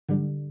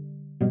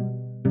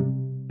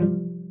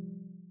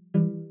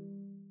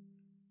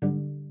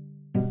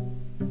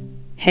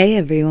Hey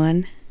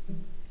everyone,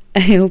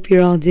 I hope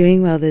you're all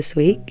doing well this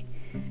week,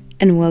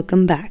 and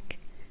welcome back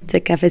to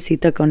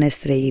Cafecito con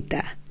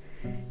Estrellita.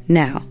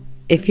 Now,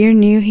 if you're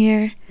new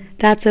here,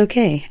 that's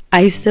okay,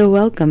 I still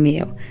welcome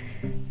you.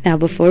 Now,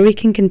 before we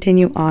can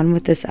continue on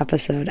with this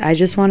episode, I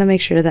just want to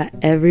make sure that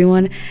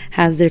everyone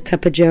has their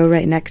cup of joe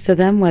right next to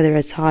them, whether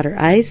it's hot or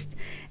iced,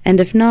 and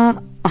if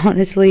not,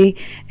 honestly,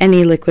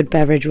 any liquid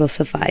beverage will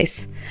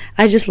suffice.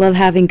 I just love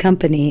having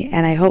company,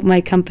 and I hope my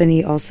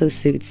company also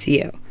suits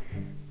you.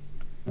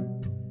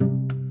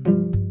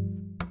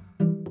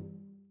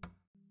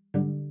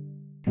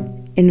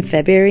 In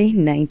February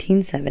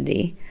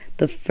 1970,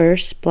 the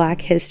first Black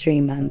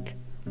History Month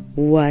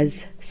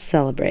was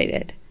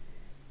celebrated.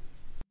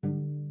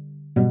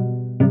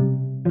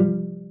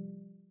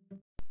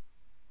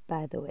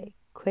 By the way,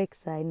 quick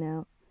side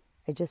note,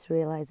 I just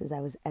realized as I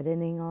was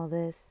editing all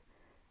this,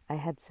 I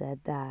had said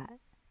that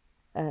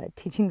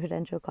teaching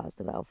credential cost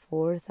about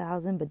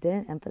 $4,000, but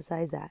didn't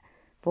emphasize that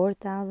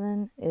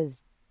 $4,000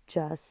 is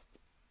just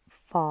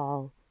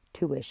fall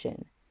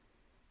tuition.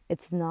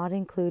 It's not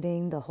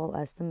including the whole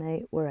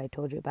estimate where I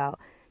told you about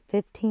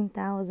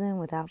 $15,000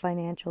 without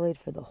financial aid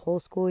for the whole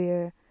school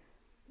year.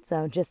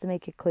 So just to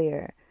make it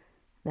clear,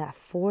 that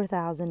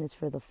 $4,000 is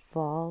for the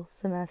fall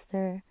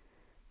semester,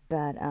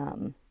 but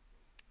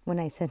when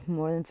I said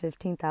more than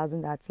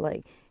 $15,000, that's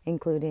like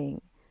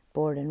including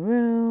board and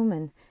room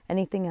and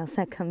anything else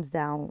that comes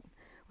down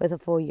with a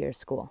full year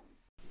school.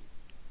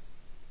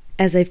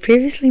 As I've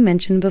previously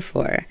mentioned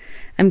before,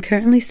 I'm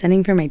currently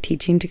studying for my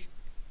teaching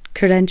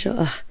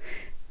credential.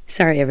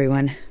 Sorry,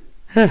 everyone.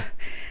 I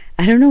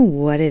don't know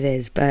what it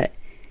is, but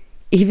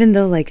even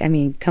though,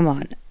 come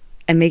on.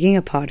 I'm making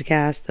a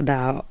podcast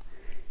about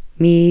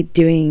me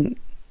doing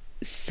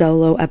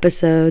solo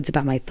episodes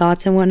about my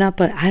thoughts and whatnot,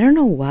 but I don't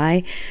know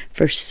why,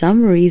 for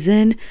some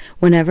reason,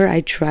 whenever I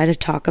try to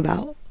talk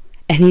about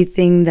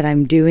anything that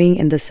I'm doing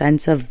in the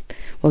sense of,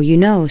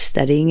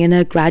 studying in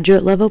a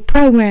graduate level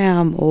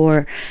program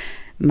or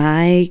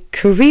my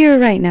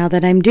career right now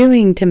that I'm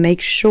doing to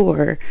make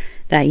sure that,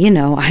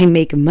 I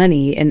make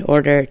money in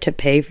order to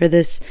pay for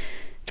these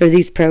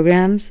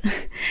programs,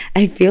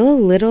 I feel a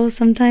little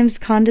sometimes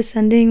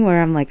condescending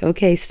where I'm like,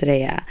 okay,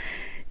 Estrella,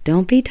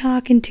 don't be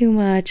talking too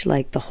much,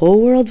 like the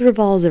whole world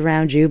revolves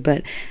around you,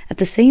 but at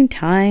the same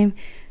time,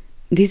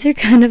 these are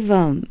kind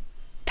of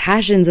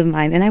passions of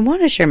mine, and I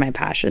want to share my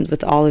passions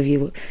with all of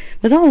you,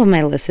 with all of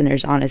my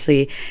listeners,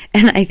 honestly,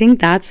 and I think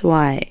that's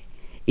why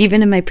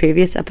even in my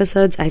previous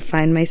episodes, I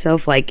find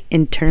myself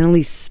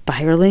internally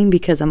spiraling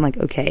because I'm like,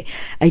 okay,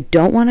 I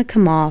don't want to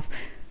come off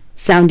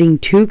sounding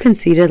too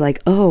conceited,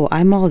 like, oh,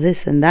 I'm all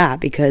this and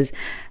that because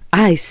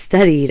I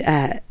studied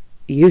at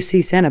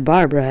UC Santa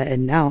Barbara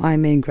and now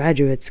I'm in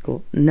graduate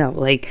school.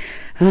 No,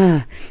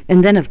 and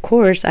then of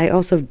course, I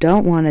also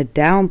don't want to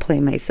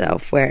downplay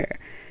myself where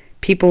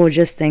people will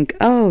just think,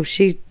 oh,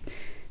 she's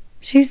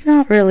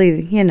not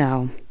really,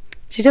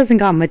 she doesn't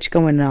got much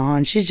going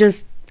on. She's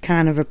just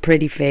kind of a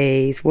pretty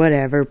face,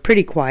 whatever,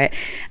 pretty quiet.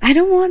 I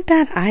don't want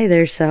that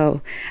either,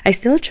 so I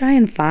still try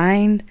and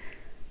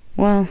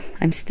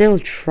I'm still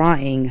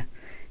trying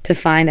to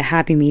find a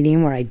happy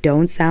medium where I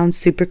don't sound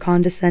super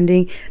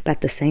condescending, but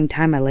at the same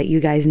time I let you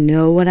guys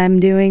know what I'm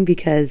doing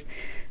because,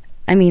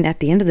 at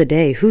the end of the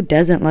day, who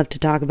doesn't love to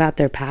talk about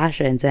their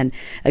passions? And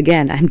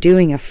again, I'm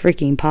doing a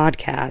freaking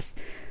podcast,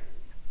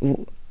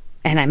 and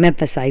I'm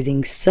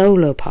emphasizing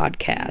solo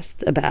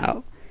podcast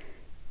about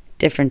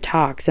different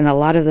talks, and a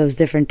lot of those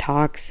different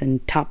talks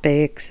and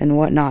topics and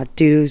whatnot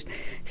do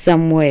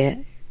some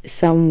way,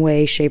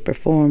 shape, or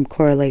form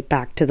correlate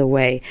back to the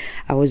way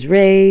I was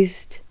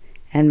raised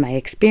and my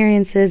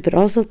experiences, but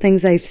also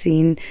things I've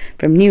seen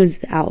from news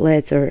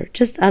outlets or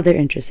just other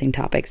interesting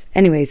topics.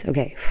 Anyways,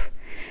 okay,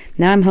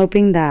 now I'm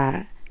hoping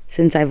that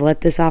since I've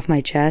let this off my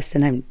chest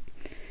and I'm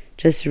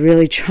just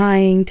really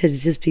trying to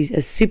just be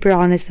as super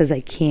honest as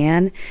I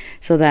can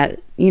so that,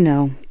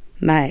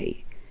 my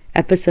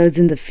episodes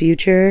in the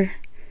future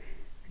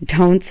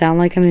don't sound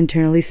like I'm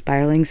internally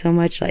spiraling so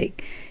much.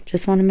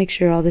 Just want to make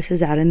sure all this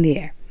is out in the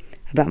air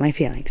about my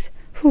feelings.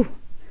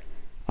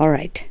 All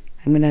right,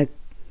 I'm going to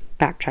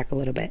backtrack a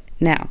little bit.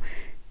 Now,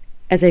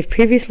 as I've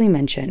previously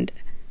mentioned,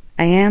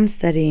 I am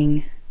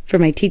studying for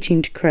my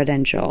teaching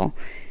credential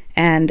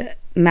and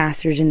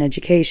master's in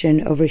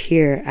education over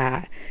here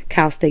at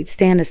Cal State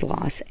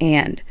Stanislaus,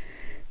 and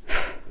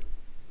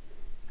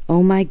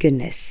oh my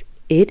goodness,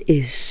 it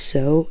is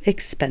so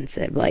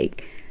expensive.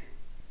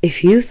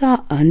 If you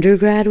thought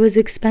undergrad was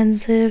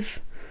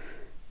expensive,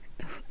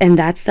 and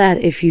that's that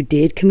if you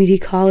did community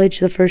college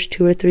the first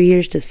 2 or 3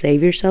 years to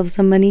save yourself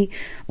some money,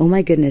 oh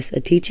my goodness, a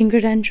teaching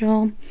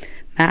credential,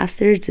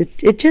 master's,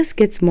 it just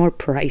gets more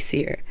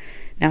pricier.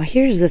 Now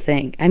here's the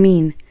thing,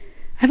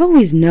 I've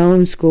always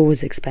known school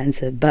was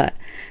expensive, but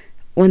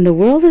when the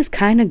world is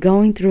kind of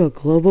going through a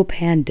global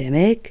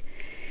pandemic,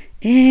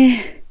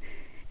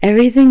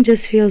 everything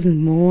just feels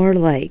more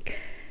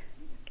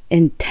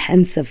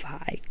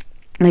intensified.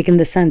 In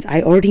the sense,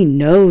 I already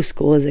know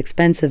school is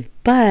expensive,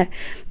 but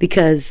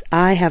because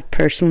I have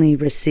personally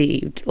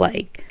received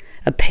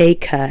a pay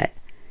cut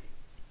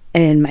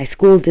in my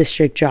school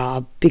district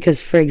job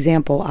because, for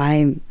example,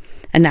 I'm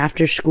an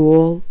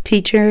after-school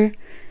teacher,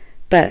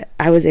 but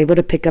I was able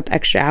to pick up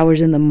extra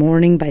hours in the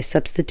morning by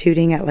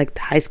substituting at like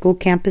the high school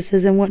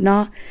campuses and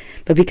whatnot.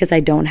 But because I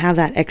don't have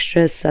that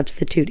extra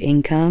substitute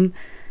income,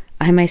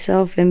 I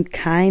myself am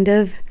kind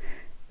of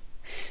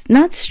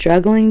not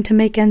struggling to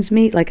make ends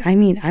meet. Like, I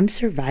mean, I'm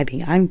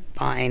surviving, I'm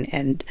fine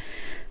and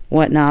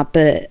whatnot,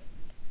 but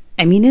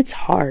I mean, it's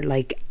hard.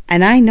 Like,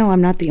 and I know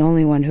I'm not the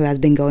only one who has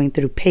been going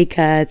through pay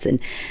cuts and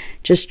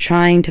just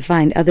trying to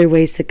find other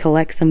ways to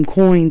collect some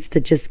coins to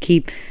just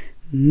keep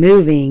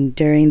moving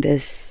during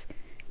this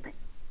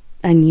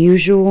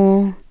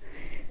unusual,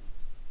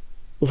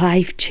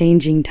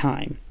 life-changing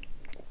time.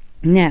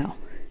 Now,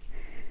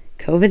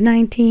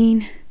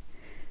 COVID-19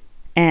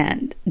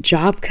 and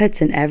job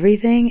cuts and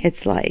everything,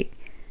 it's like,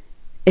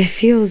 it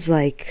feels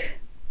like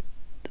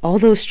all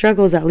those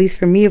struggles, at least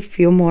for me,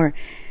 feel more,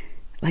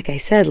 like I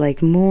said,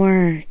 like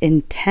more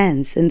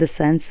intense in the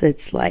sense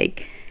it's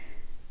like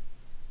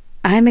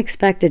I'm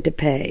expected to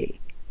pay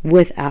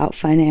without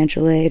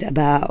financial aid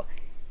about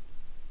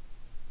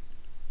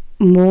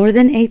more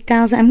than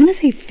 $8,000. I'm going to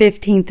say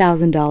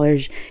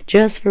 $15,000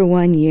 just for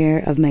 1 year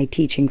of my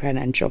teaching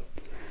credential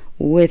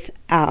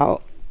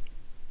without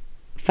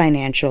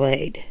financial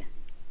aid.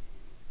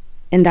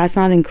 And that's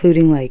not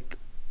including like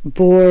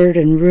board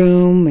and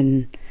room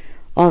and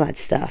all that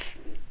stuff.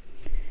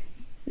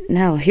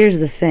 Now, here's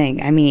the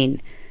thing. I mean,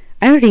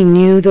 I already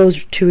knew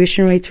those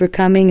tuition rates were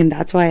coming, and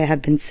that's why I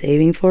have been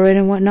saving for it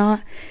and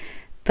whatnot.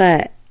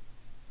 But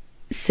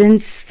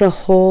since the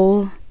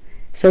whole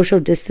social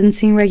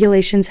distancing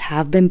regulations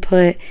have been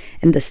put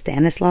in the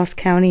Stanislaus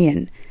County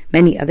and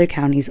many other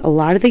counties, a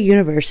lot of the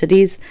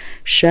universities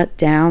shut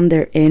down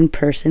their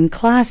in-person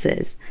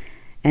classes.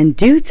 And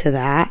due to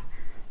that,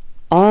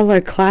 all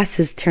our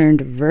classes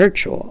turned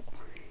virtual.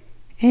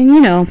 And, you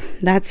know,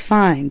 that's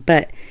fine.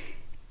 But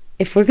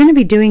if we're going to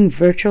be doing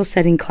virtual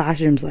setting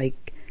classrooms,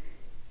 like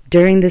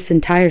during this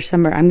entire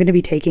summer, I'm going to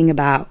be taking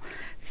about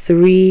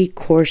 3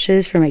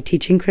 courses for my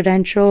teaching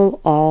credential,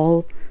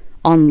 all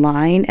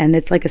online, and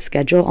it's like a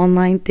schedule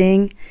online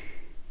thing.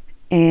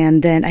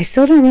 And then I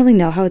still don't really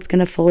know how it's going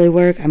to fully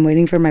work. I'm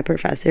waiting for my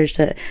professors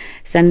to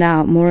send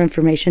out more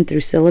information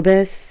through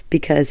syllabus,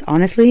 because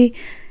honestly,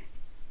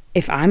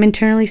 if I'm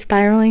internally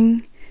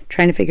spiraling,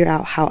 trying to figure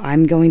out how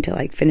I'm going to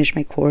like finish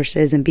my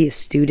courses and be a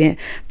student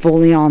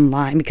fully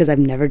online, because I've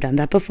never done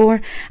that before,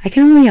 I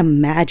can only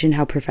imagine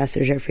how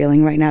professors are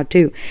feeling right now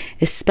too,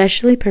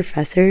 especially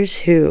professors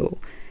who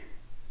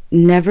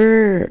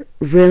never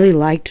really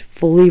liked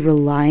fully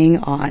relying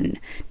on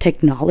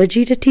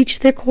technology to teach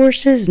their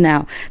courses.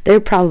 Now,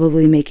 they're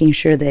probably making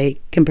sure they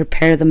can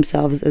prepare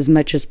themselves as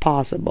much as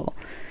possible.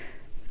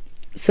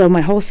 So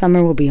my whole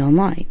summer will be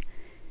online.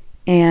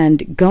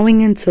 And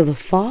going into the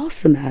fall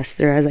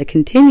semester, as I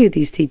continue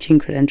these teaching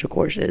credential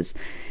courses,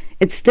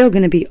 it's still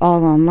going to be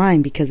all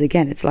online, because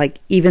again, it's like,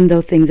 even though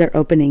things are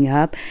opening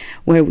up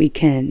where we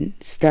can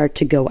start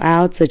to go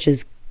out, such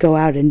as go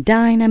out and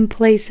dine in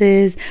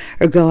places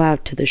or go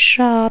out to the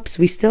shops,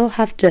 we still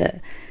have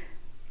to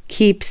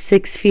keep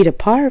 6 feet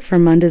apart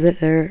from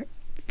other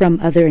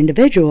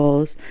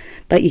individuals.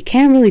 But you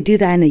can't really do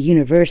that in a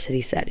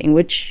university setting,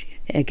 which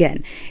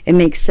again, it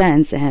makes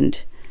sense,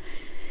 and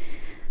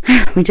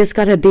we just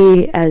gotta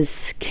be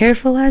as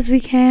careful as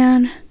we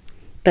can,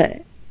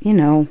 but you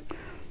know,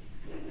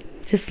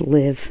 just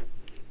live.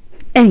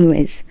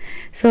 Anyways,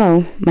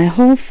 so my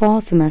whole fall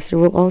semester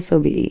will also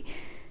be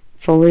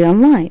fully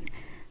online.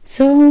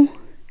 So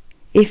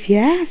if you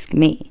ask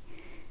me,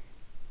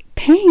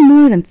 paying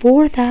more than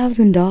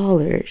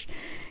 $4,000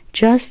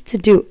 just to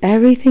do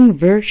everything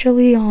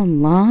virtually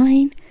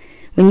online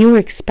when you were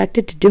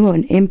expected to do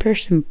an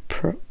in-person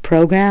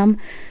program,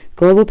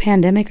 global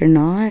pandemic or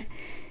not,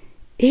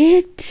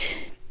 it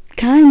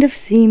kind of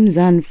seems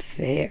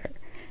unfair,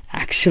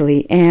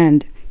 actually.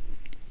 And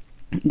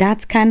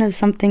that's kind of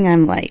something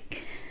I'm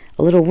like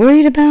a little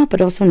worried about, but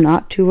also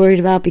not too worried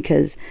about,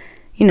 because,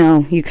 you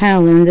know, you kind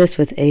of learn this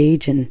with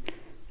age. And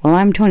well,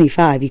 I'm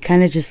 25. You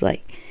kind of just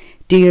like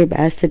do your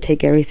best to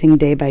take everything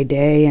day by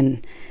day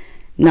and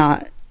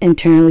not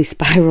internally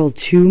spiral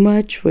too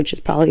much, which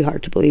is probably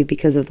hard to believe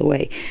because of the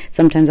way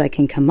sometimes I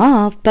can come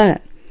off.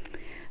 But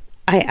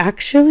I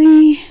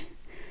actually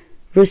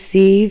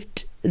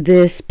received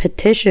this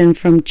petition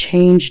from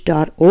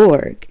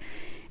change.org,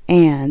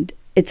 and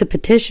it's a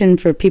petition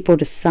for people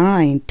to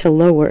sign to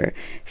lower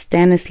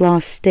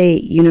Stanislaus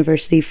State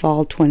University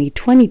fall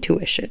 2020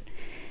 tuition.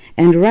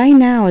 And right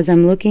now, as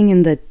I'm looking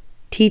in the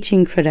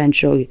teaching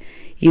credential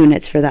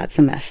units for that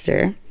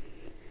semester,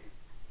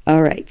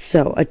 all right,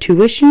 so a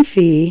tuition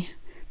fee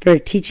for a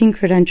teaching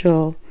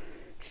credential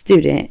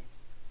student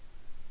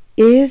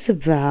is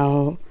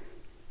about,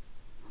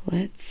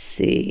 let's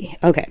see,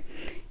 okay,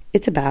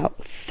 it's about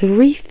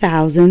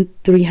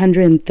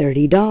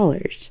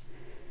 $3,330.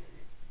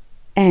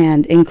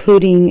 And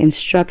including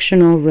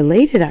instructional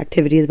related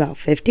activities, about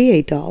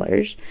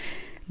 $58.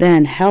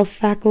 Then health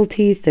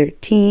faculty,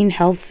 $13.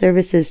 Health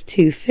services,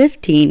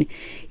 $215.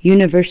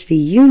 University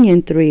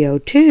Union,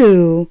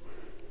 $302.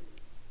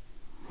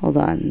 hold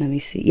on, let me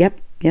see.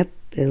 Yep,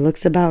 it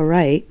looks about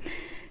right.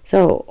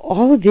 So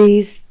all of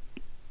these,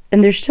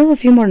 and there's still a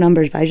few more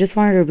numbers, but I just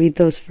wanted to read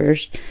those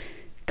first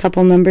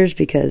couple numbers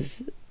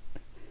because,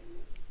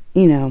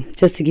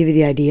 just to give you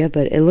the idea.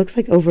 But it looks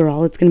like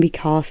overall it's going to be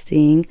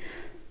costing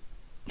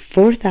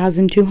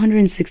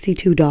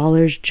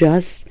 $4,262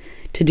 just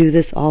to do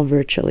this all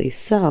virtually.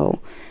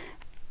 So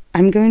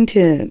I'm going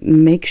to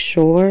make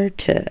sure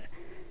to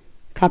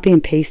copy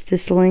and paste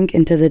this link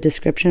into the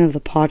description of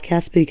the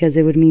podcast because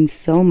it would mean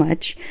so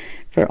much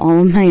for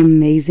all of my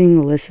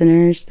amazing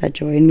listeners that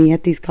join me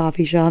at these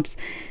coffee shops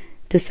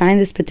to sign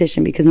this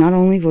petition, because not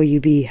only will you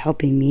be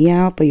helping me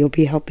out, but you'll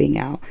be helping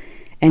out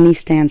any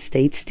Stan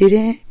State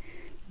student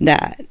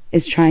that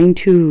is trying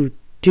to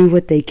do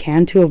what they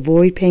can to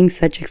avoid paying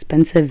such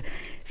expensive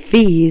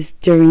fees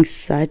during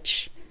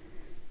such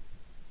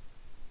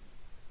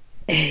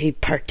a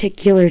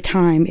particular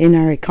time in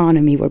our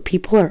economy where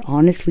people are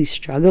honestly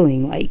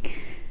struggling. Like,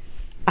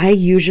 I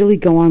usually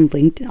go on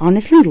LinkedIn.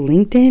 Honestly,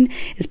 LinkedIn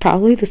is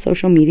probably the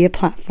social media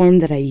platform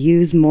that I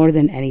use more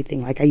than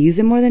anything. Like, I use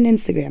it more than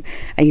Instagram.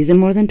 I use it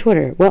more than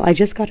Twitter. Well, I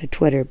just got a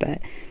Twitter,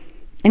 but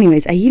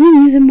anyways, I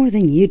even use it more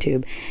than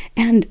YouTube.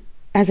 And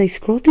as I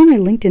scroll through my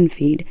LinkedIn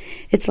feed,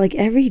 it's like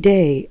every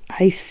day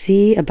I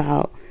see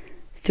about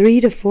 3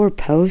 to 4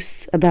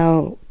 posts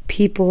about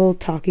people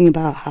talking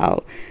about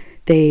how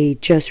they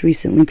just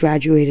recently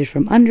graduated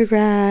from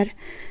undergrad,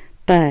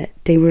 but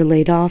they were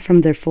laid off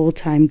from their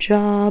full-time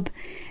job,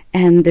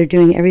 and they're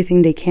doing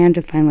everything they can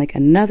to find like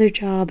another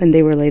job, and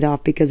they were laid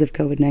off because of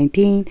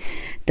COVID-19.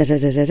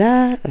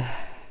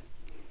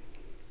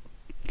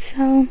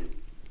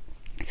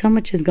 So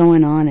much is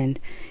going on, and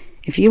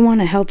if you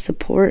want to help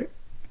support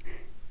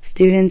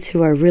students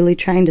who are really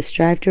trying to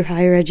strive through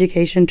higher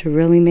education to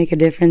really make a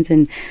difference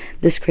in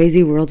this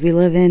crazy world we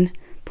live in,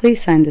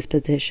 please sign this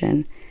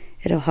petition.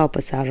 It'll help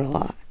us out a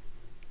lot.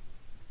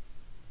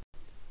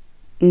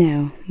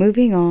 Now,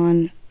 moving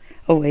on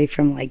away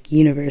from like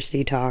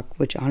university talk,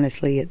 which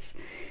honestly it's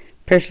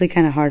personally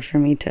kind of hard for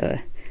me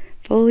to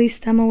fully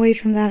stem away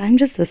from that. I'm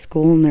just a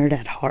school nerd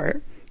at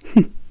heart.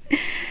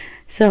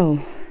 So,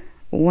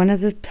 one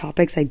of the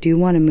topics I do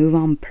want to move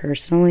on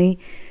personally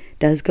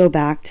does go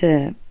back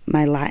to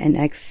my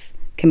Latinx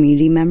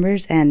community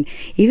members. And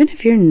even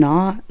if you're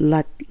not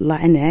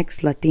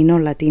Latinx, Latino,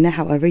 Latina,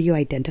 however you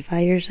identify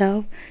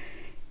yourself,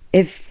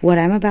 if what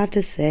I'm about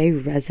to say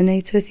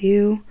resonates with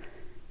you,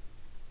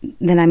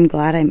 then I'm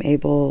glad I'm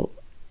able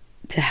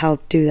to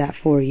help do that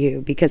for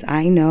you. Because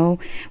I know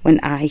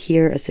when I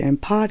hear a certain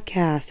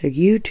podcast or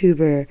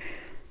YouTuber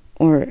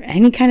or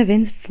any kind of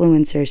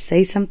influencer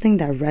say something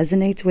that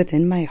resonates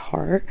within my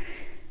heart,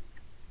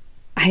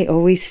 I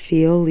always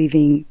feel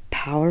leaving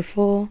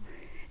powerful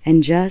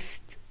and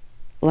just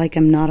like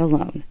I'm not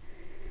alone.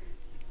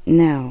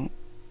 Now,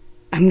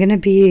 I'm going to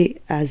be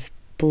as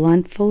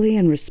bluntly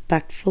and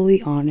respectfully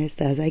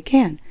honest as I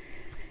can.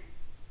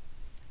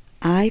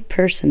 I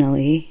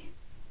personally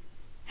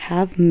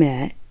have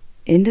met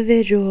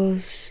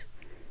individuals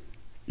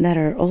that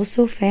are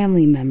also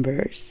family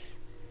members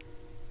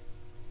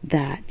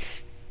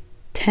that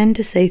tend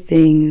to say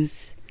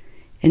things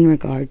in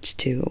regards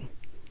to,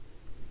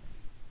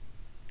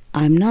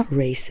 I'm not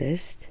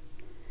racist,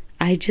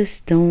 I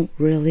just don't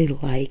really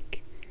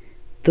like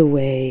the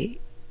way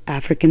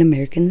African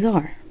Americans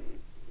are.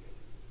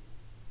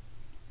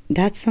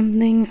 That's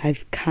something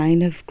I've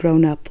kind of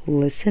grown up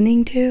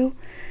listening to.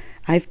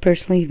 I've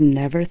personally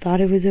never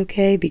thought it was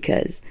okay,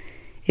 because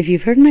if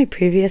you've heard my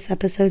previous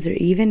episodes, or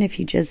even if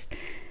you just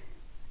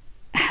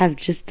have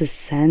just the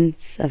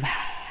sense of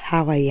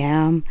how I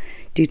am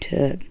due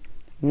to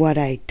what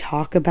I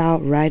talk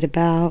about, write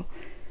about,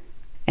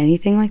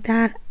 anything like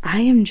that,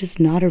 I am just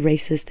not a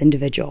racist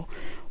individual.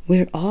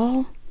 We're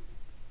all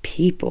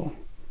people.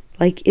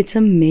 Like, it's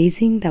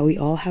amazing that we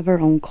all have our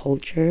own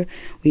culture.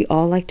 We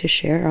all like to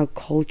share our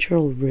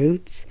cultural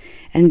roots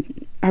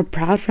and are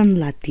proud from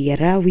La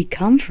Tierra we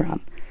come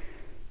from.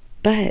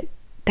 But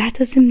that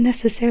doesn't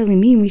necessarily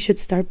mean we should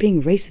start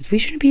being racist. We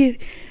shouldn't be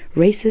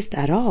racist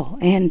at all.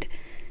 And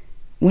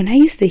when I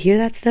used to hear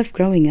that stuff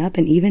growing up,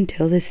 and even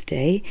till this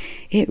day,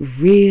 it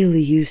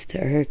really used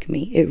to irk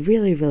me. It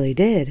really, really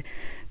did.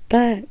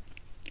 But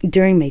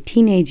during my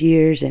teenage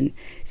years and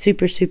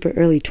super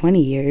early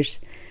 20 years,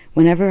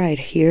 whenever I'd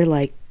hear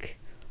like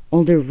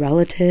older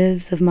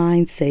relatives of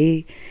mine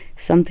say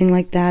something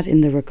like that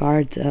in the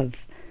regards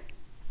of,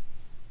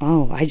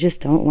 oh, I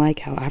just don't like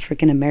how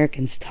African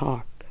Americans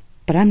talk,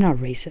 but I'm not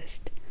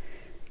racist.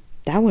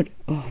 That would,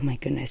 oh my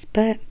goodness.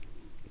 But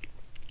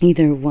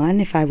either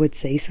one, if I would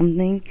say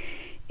something,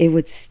 it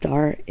would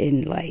start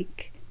in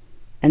like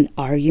an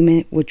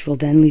argument, which will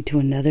then lead to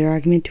another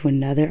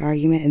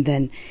argument, and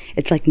then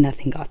it's like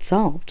nothing got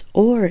solved.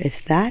 Or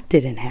if that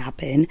didn't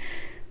happen,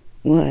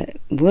 what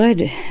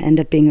would end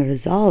up being a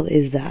result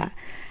is that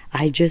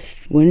I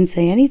just wouldn't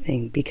say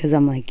anything, because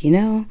I'm like,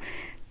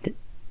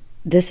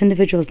 this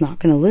individual is not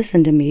going to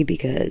listen to me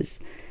because,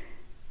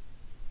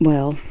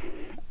 well,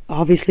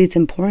 obviously it's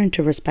important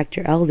to respect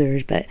your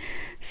elders, but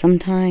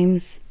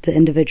sometimes the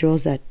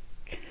individuals that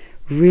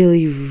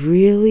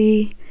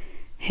really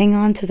hang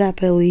on to that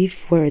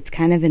belief where it's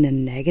kind of in a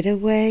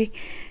negative way.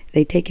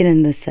 They take it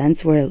in the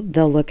sense where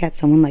they'll look at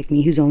someone like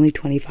me who's only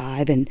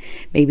 25 and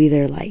maybe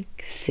they're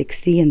like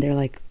 60 and they're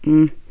like,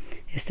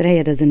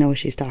 Estrella doesn't know what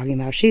she's talking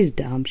about. She's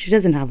dumb. She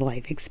doesn't have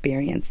life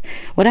experience.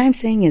 What I'm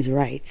saying is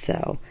right,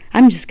 so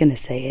I'm just going to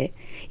say it.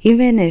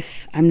 Even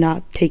if I'm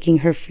not taking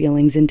her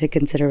feelings into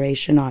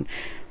consideration on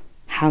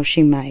how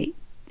she might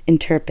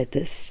interpret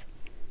these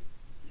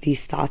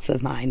thoughts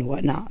of mine,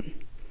 whatnot.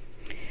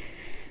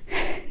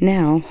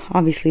 Now,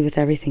 obviously with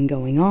everything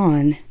going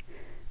on,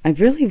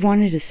 I've really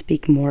wanted to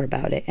speak more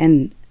about it,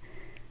 and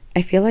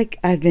I feel like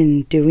I've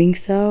been doing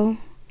so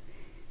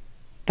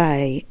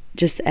by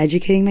just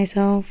educating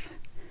myself,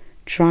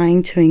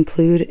 trying to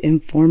include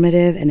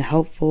informative and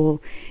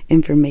helpful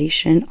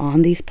information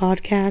on these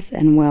podcasts.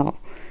 And well,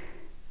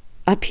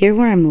 up here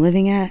where I'm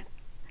living at,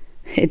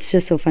 it's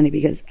just so funny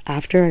because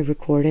after I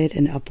recorded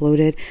and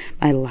uploaded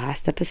my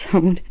last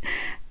episode,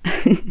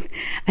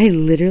 I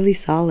literally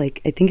saw, I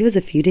think it was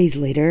a few days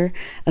later,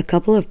 a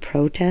couple of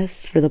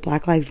protests for the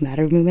Black Lives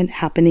Matter movement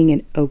happening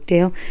in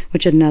Oakdale,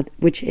 which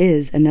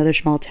is another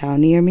small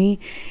town near me,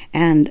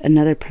 and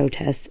another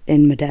protest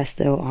in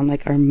Modesto on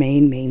our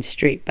main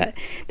street. But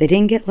they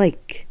didn't get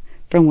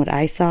from what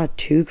I saw,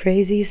 too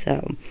crazy,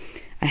 so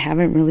I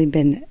haven't really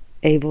been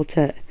able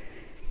to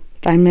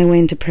find my way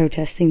into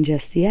protesting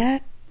just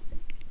yet.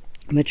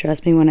 But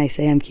trust me when I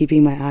say I'm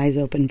keeping my eyes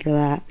open for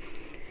that.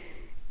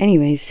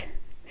 Anyways,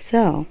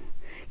 so,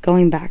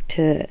 going back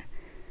to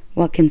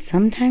what can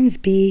sometimes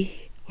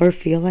be or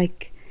feel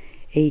like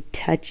a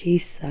touchy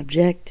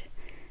subject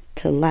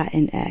to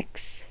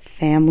Latinx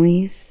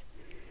families,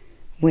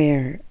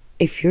 where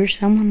if you're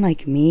someone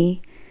like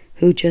me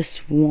who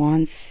just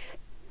wants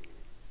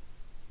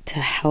to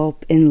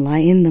help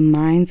enlighten the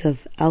minds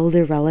of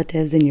elder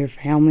relatives in your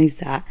families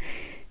that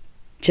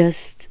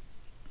just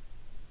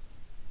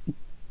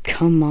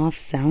come off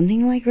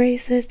sounding like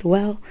racist,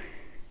 well,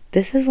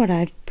 this is what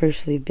I've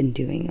personally been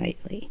doing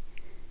lately.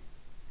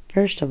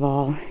 First of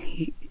all,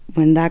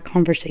 when that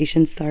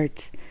conversation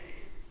starts,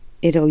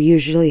 it'll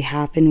usually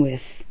happen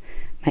with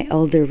my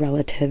elder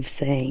relative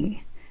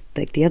saying,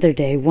 the other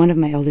day, one of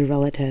my elder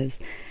relatives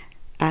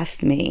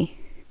asked me,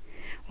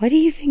 what do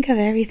you think of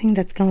everything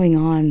that's going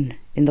on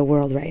in the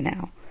world right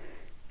now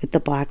with the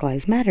Black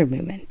Lives Matter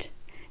movement?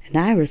 And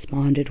I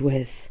responded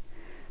with,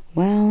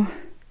 well,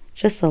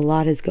 just a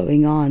lot is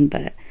going on,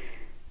 but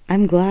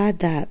I'm glad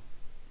that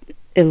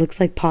it looks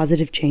like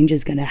positive change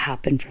is going to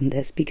happen from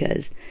this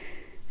because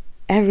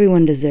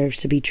everyone deserves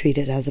to be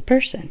treated as a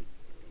person.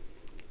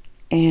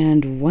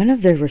 And one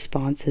of their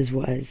responses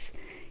was,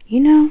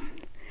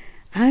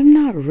 I'm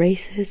not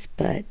racist,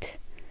 but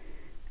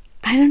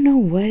I don't know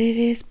what it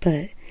is,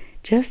 but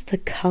just the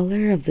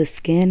color of the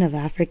skin of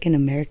African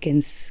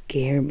Americans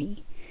scare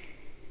me.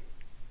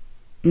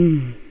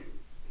 And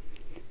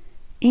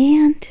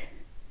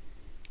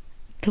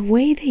the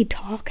way they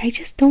talk, I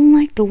just don't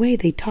like the way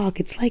they talk.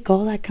 It's like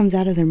all that comes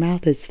out of their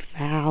mouth is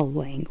foul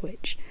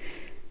language.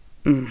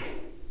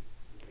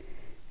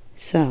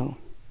 So,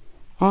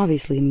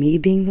 obviously, me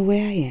being the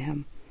way I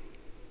am,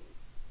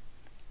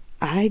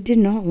 I did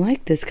not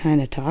like this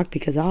kind of talk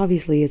because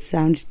obviously it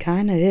sounded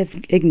kind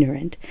of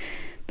ignorant.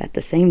 But at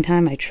the same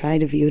time, I tried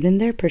to view it in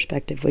their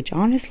perspective, which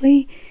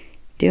honestly,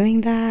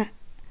 doing that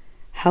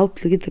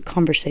helped lead the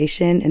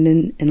conversation in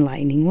an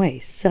enlightening way.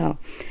 So,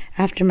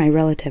 after my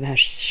relative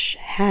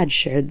had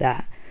shared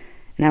that,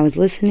 and I was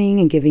listening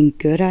and giving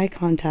good eye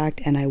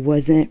contact, and I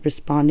wasn't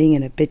responding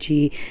in a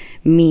bitchy,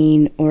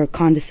 mean, or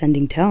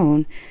condescending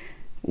tone,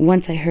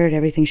 once I heard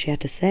everything she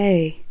had to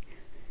say,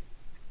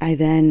 I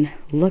then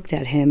looked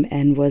at him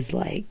and was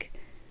like,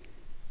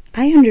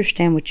 I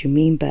understand what you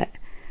mean, but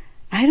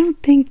I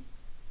don't think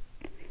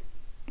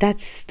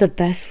that's the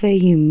best way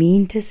you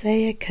mean to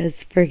say it,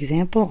 because, for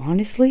example,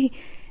 honestly,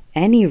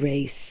 any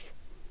race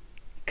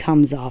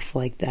comes off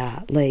like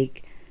that.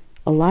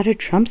 A lot of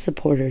Trump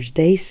supporters,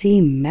 they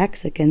see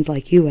Mexicans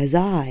like you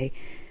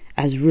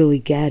as really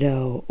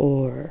ghetto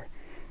or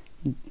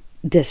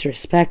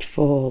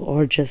disrespectful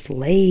or just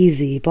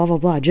lazy, blah, blah,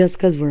 blah. Just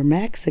because we're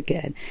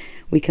Mexican,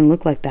 we can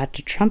look like that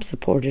to Trump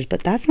supporters,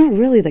 but that's not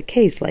really the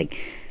case.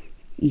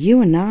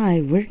 You and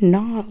I, we're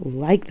not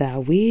like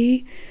that.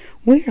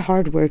 We're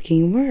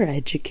hardworking, we're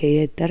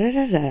educated,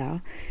 da-da-da-da.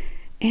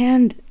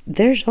 And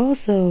there's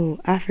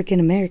also African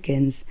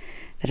Americans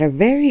that are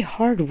very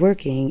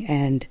hardworking,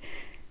 and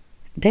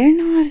they're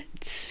not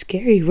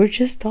scary. We're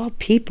just all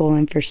people,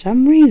 and for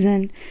some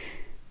reason,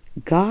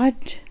 God,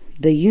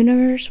 the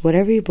universe,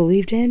 whatever you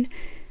believed in,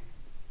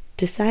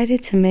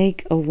 decided to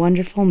make a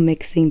wonderful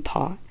mixing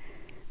pot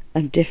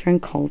of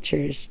different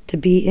cultures to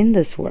be in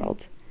this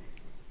world.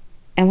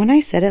 And when I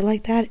said it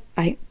like that,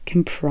 I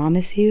can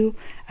promise you,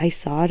 I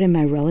saw it in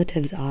my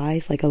relative's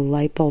eyes like a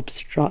light bulb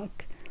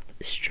struck.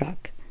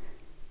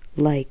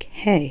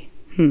 Hey,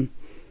 you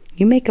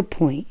make a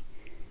point.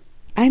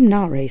 I'm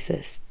not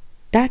racist.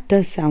 That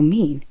does sound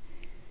mean.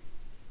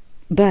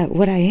 But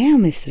what I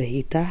am,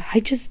 Estrellita,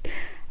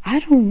 I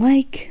don't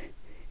like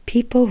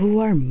people who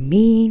are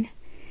mean,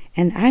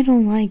 and I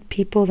don't like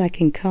people that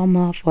can come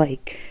off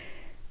like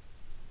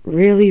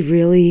really,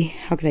 really,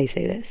 how could I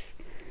say this?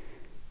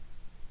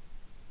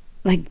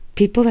 Like,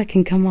 people that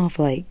can come off,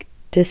 like,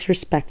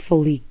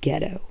 disrespectfully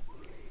ghetto.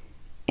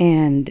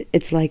 And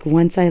it's like,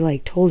 once I,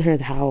 like, told her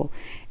how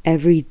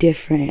every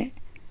different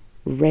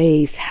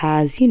race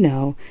has,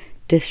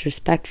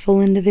 disrespectful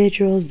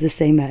individuals, the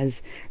same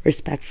as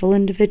respectful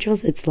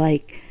individuals, it's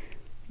like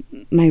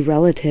my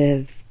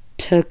relative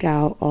took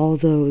out all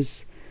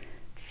those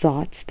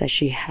thoughts that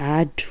she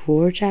had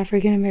towards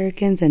African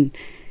Americans and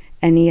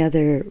any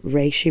other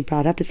race she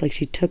brought up. It's like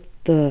she took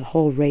the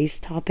whole race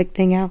topic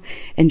thing out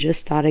and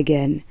just thought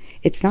again,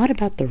 it's not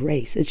about the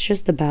race, it's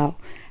just about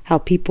how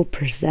people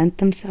present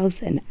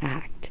themselves and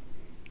act.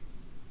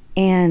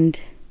 And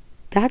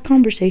that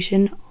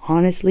conversation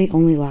honestly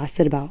only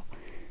lasted about,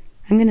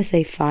 I'm going to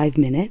say 5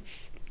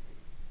 minutes.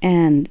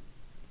 And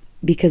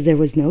because there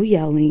was no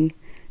yelling,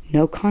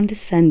 no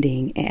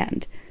condescending,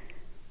 and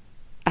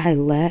I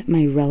let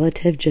my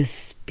relative just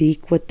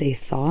speak what they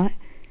thought.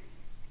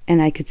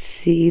 And I could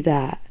see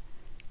that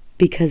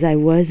because I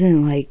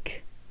wasn't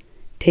like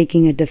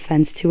taking a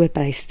defense to it,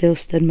 but I still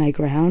stood my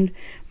ground,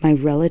 my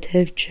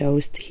relative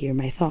chose to hear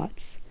my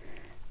thoughts.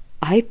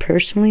 I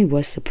personally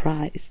was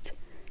surprised.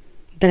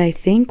 But I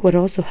think what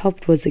also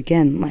helped was,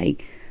 again,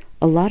 like,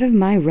 a lot of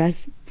my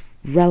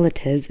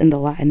relatives in the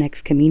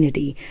Latinx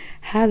community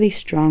have a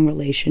strong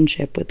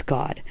relationship with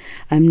God.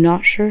 I'm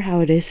not sure how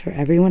it is for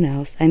everyone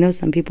else. I know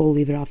some people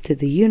leave it off to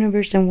the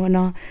universe and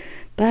whatnot,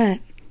 but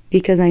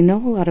because I know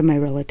a lot of my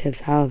relatives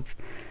have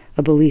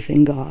a belief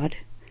in God,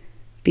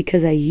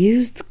 because I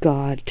used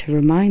God to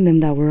remind them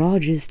that we're all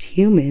just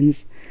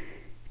humans,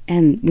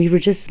 and we were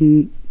just,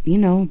 made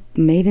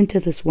into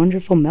this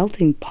wonderful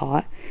melting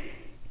pot.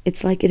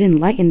 It's like it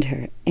enlightened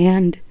her.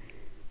 And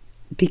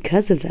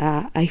because of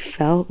that, I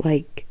felt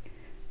like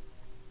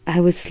I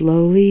was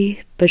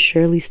slowly but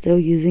surely still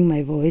using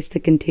my voice to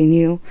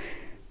continue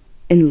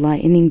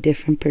enlightening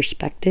different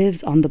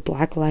perspectives on the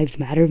Black Lives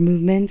Matter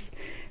movements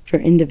for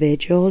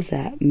individuals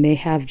that may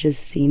have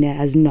just seen it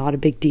as not a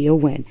big deal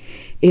when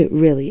it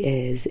really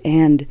is.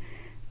 And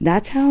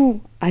that's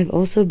how I've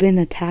also been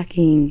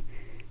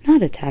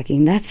not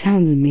attacking, that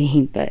sounds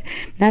mean, but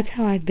that's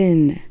how I've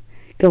been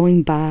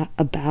going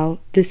about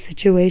this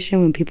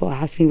situation. When people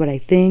ask me what I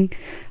think,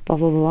 blah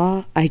blah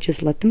blah, I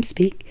just let them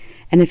speak.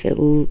 And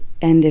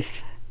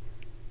if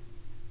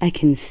I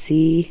can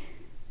see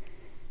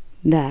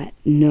that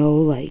no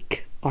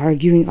like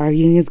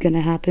arguing is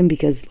gonna happen,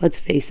 because let's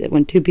face it,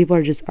 when two people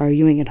are just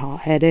arguing and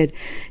hot-headed,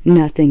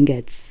 nothing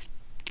gets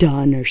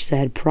done or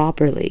said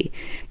properly.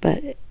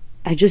 But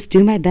I just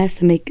do my best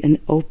to make an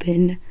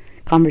open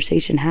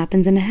conversation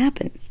happens, and it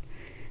happens.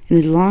 And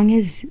as long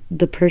as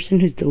the person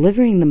who's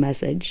delivering the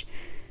message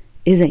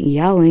isn't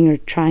yelling or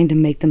trying to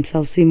make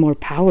themselves seem more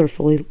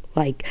powerful,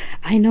 like,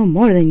 I know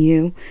more than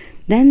you,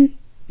 then,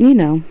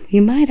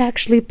 you might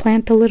actually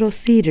plant a little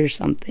seed or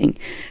something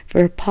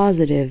for a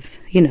positive,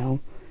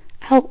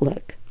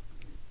 outlook.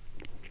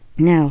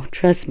 Now,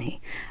 trust me,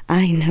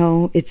 I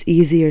know it's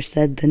easier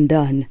said than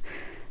done.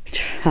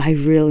 I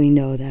really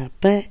know that.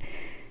 But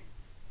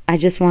I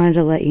just wanted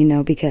to let you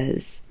know,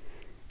 because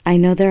I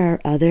know there are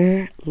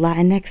other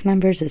Latinx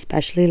members,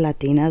 especially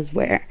Latinas,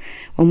 where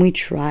when we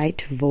try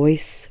to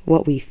voice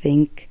what we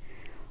think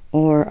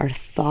or our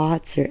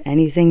thoughts or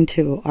anything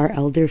to our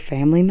elder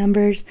family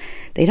members,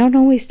 they don't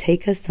always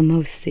take us the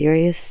most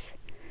serious.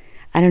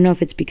 I don't know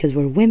if it's because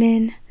we're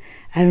women.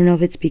 I don't know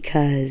if it's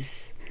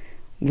because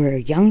we're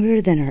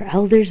younger than our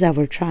elders that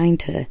we're trying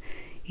to,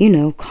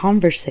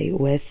 conversate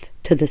with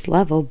to this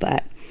level,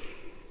 but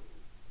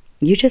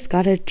you just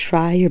gotta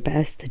try your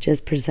best to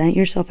just present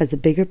yourself as a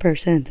bigger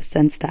person, in the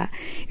sense that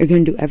you're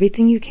gonna do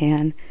everything you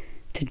can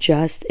to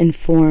just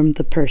inform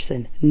the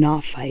person,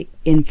 not fight.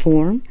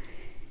 Inform.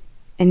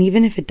 And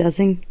even if it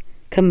doesn't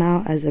come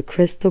out as a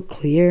crystal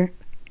clear,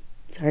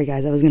 sorry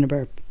guys, I was gonna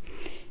burp.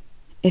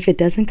 If it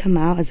doesn't come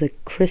out as a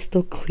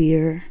crystal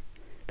clear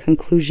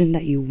conclusion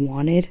that you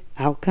wanted,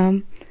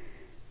 outcome,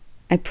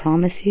 I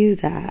promise you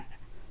that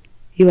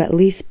you at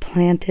least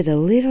planted a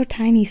little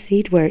tiny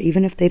seed where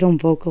even if they don't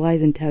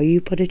vocalize and tell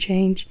you put a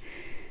change,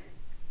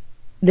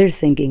 they're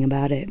thinking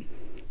about it.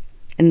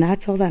 And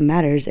that's all that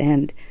matters.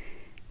 And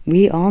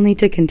we all need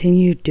to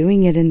continue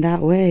doing it in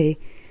that way,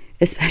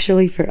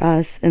 especially for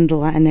us in the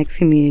Latinx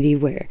community,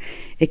 where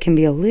it can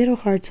be a little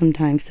hard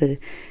sometimes to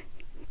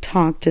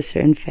talk to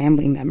certain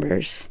family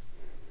members.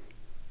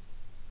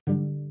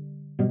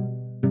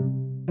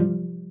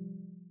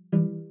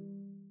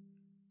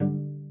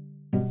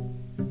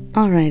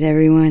 Alright,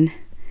 everyone,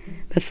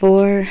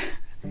 before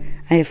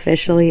I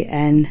officially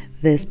end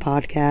this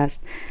podcast,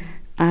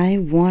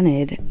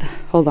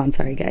 hold on,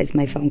 sorry guys,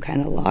 my phone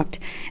kind of locked,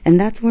 and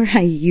that's where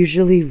I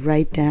usually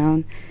write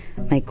down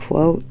my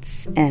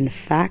quotes and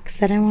facts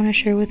that I want to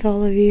share with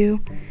all of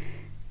you.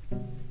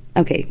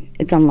 Okay,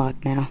 it's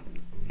unlocked now.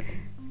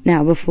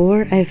 Now,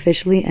 before I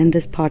officially end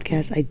this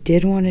podcast, I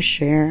did want to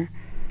share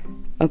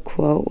a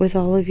quote with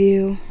all of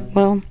you.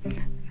 Well,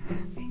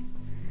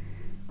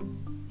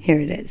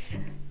 here it is.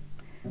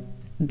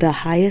 The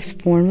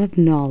highest form of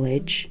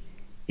knowledge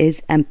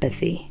is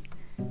empathy.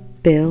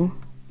 Bill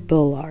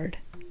Bullard.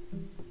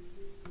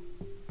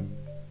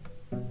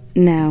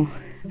 Now,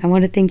 I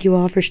want to thank you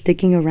all for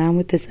sticking around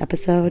with this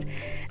episode,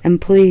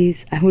 and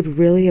please, I would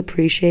really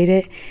appreciate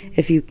it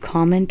if you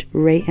comment,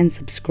 rate, and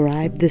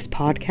subscribe this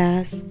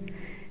podcast,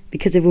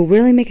 because it will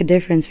really make a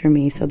difference for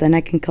me, so then I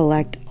can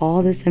collect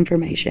all this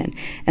information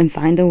and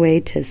find a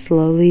way to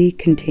slowly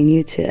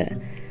continue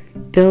to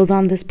build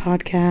on this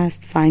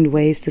podcast, find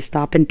ways to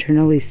stop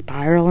internally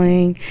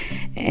spiraling,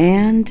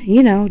 and,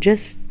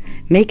 just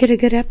make it a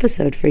good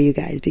episode for you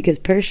guys, because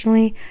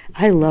personally,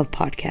 I love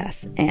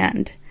podcasts,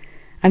 and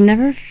I've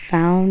never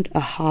found a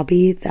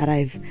hobby that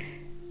I've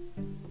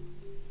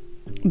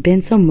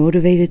been so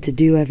motivated to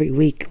do every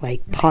week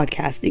like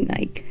podcasting.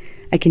 Like,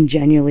 I can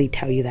genuinely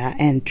tell you that.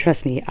 And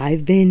trust me, I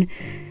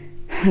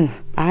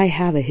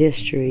have a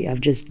history of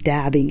just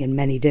dabbing in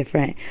many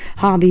different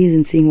hobbies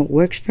and seeing what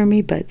works for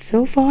me. But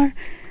so far,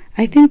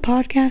 I think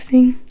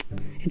podcasting,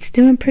 it's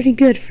doing pretty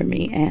good for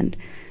me. And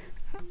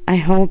I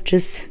hope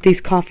just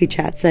these coffee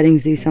chat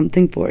settings do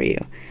something for you.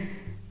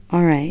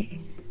 All right.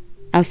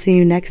 I'll see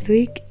you next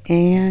week,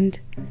 and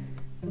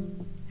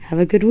have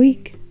a good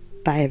week.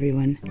 Bye,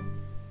 everyone.